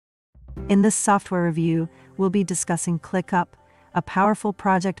In this software review, we'll be discussing ClickUp, a powerful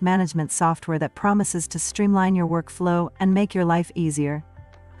project management software that promises to streamline your workflow and make your life easier.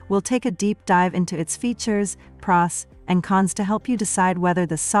 We'll take a deep dive into its features, pros, and cons to help you decide whether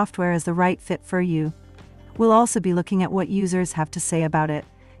the software is the right fit for you. We'll also be looking at what users have to say about it,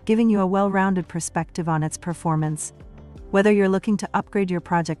 giving you a well-rounded perspective on its performance. Whether you're looking to upgrade your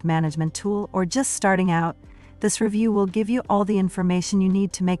project management tool or just starting out, this review will give you all the information you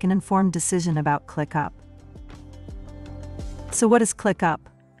need to make an informed decision about ClickUp. So what is ClickUp?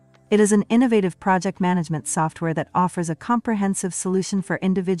 It is an innovative project management software that offers a comprehensive solution for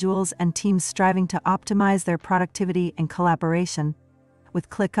individuals and teams striving to optimize their productivity and collaboration. With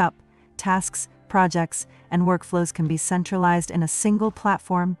ClickUp, tasks, projects, and workflows can be centralized in a single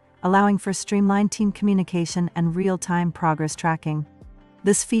platform, allowing for streamlined team communication and real-time progress tracking.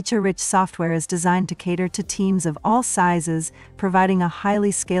 This feature-rich software is designed to cater to teams of all sizes, providing a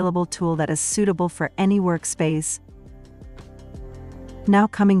highly scalable tool that is suitable for any workspace. Now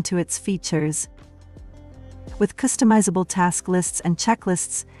coming to its features. With customizable task lists and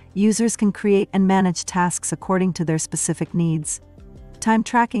checklists, users can create and manage tasks according to their specific needs. Time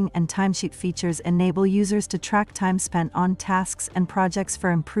tracking and timesheet features enable users to track time spent on tasks and projects for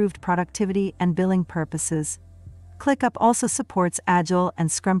improved productivity and billing purposes. ClickUp also supports Agile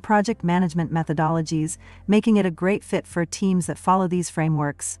and Scrum project management methodologies, making it a great fit for teams that follow these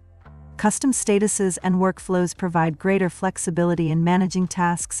frameworks. Custom statuses and workflows provide greater flexibility in managing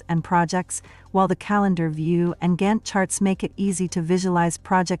tasks and projects, while the calendar view and Gantt charts make it easy to visualize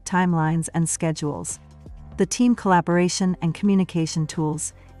project timelines and schedules. The team collaboration and communication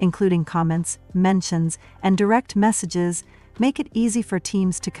tools, including comments, mentions, and direct messages, make it easy for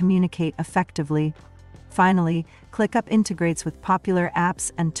teams to communicate effectively. Finally, ClickUp integrates with popular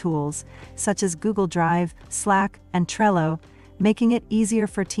apps and tools, such as Google Drive, Slack, and Trello, making it easier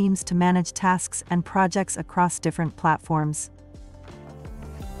for teams to manage tasks and projects across different platforms.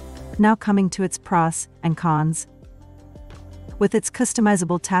 Now coming to its pros and cons. With its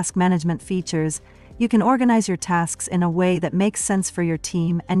customizable task management features, you can organize your tasks in a way that makes sense for your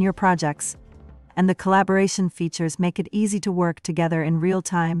team and your projects. And the collaboration features make it easy to work together in real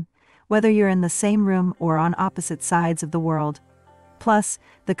time, whether you're in the same room or on opposite sides of the world. Plus,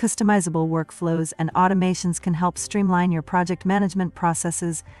 the customizable workflows and automations can help streamline your project management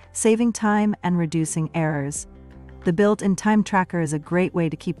processes, saving time and reducing errors. The built-in time tracker is a great way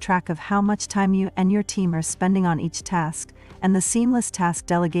to keep track of how much time you and your team are spending on each task, and the seamless task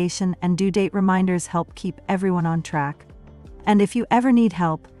delegation and due date reminders help keep everyone on track. And if you ever need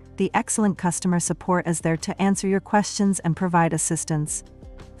help, the excellent customer support is there to answer your questions and provide assistance.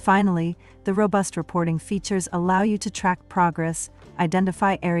 Finally, the robust reporting features allow you to track progress,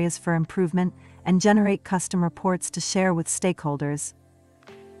 identify areas for improvement, and generate custom reports to share with stakeholders.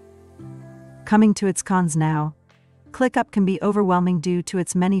 Coming to its cons now. ClickUp can be overwhelming due to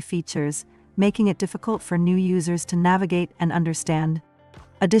its many features, making it difficult for new users to navigate and understand.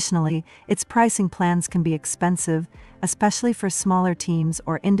 Additionally, its pricing plans can be expensive, especially for smaller teams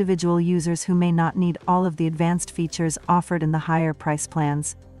or individual users who may not need all of the advanced features offered in the higher price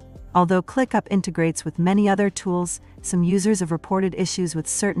plans. Although ClickUp integrates with many other tools, some users have reported issues with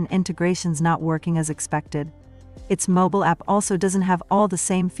certain integrations not working as expected. Its mobile app also doesn't have all the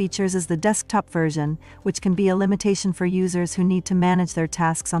same features as the desktop version, which can be a limitation for users who need to manage their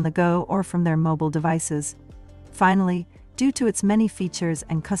tasks on the go or from their mobile devices. Finally, due to its many features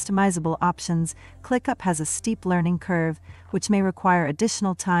and customizable options, ClickUp has a steep learning curve, which may require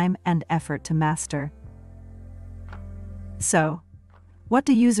additional time and effort to master. So, what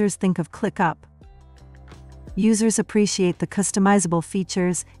do users think of ClickUp? Users appreciate the customizable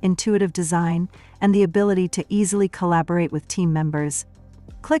features, intuitive design, and the ability to easily collaborate with team members.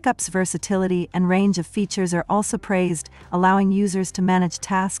 ClickUp's versatility and range of features are also praised, allowing users to manage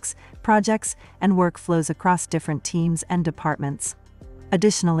tasks, projects, and workflows across different teams and departments.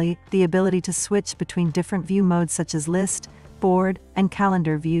 Additionally, the ability to switch between different view modes such as list, board, and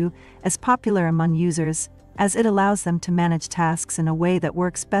calendar view is popular among users, as it allows them to manage tasks in a way that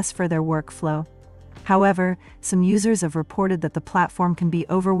works best for their workflow. However, some users have reported that the platform can be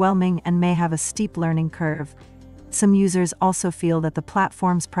overwhelming and may have a steep learning curve. Some users also feel that the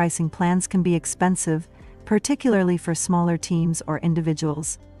platform's pricing plans can be expensive, particularly for smaller teams or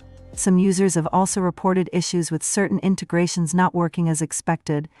individuals. Some users have also reported issues with certain integrations not working as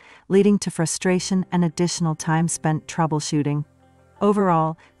expected, leading to frustration and additional time spent troubleshooting.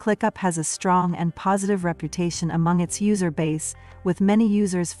 Overall, ClickUp has a strong and positive reputation among its user base, with many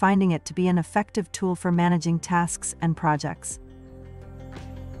users finding it to be an effective tool for managing tasks and projects.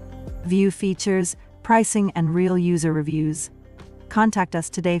 View features, pricing, and real user reviews. Contact us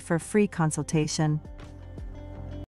today for a free consultation.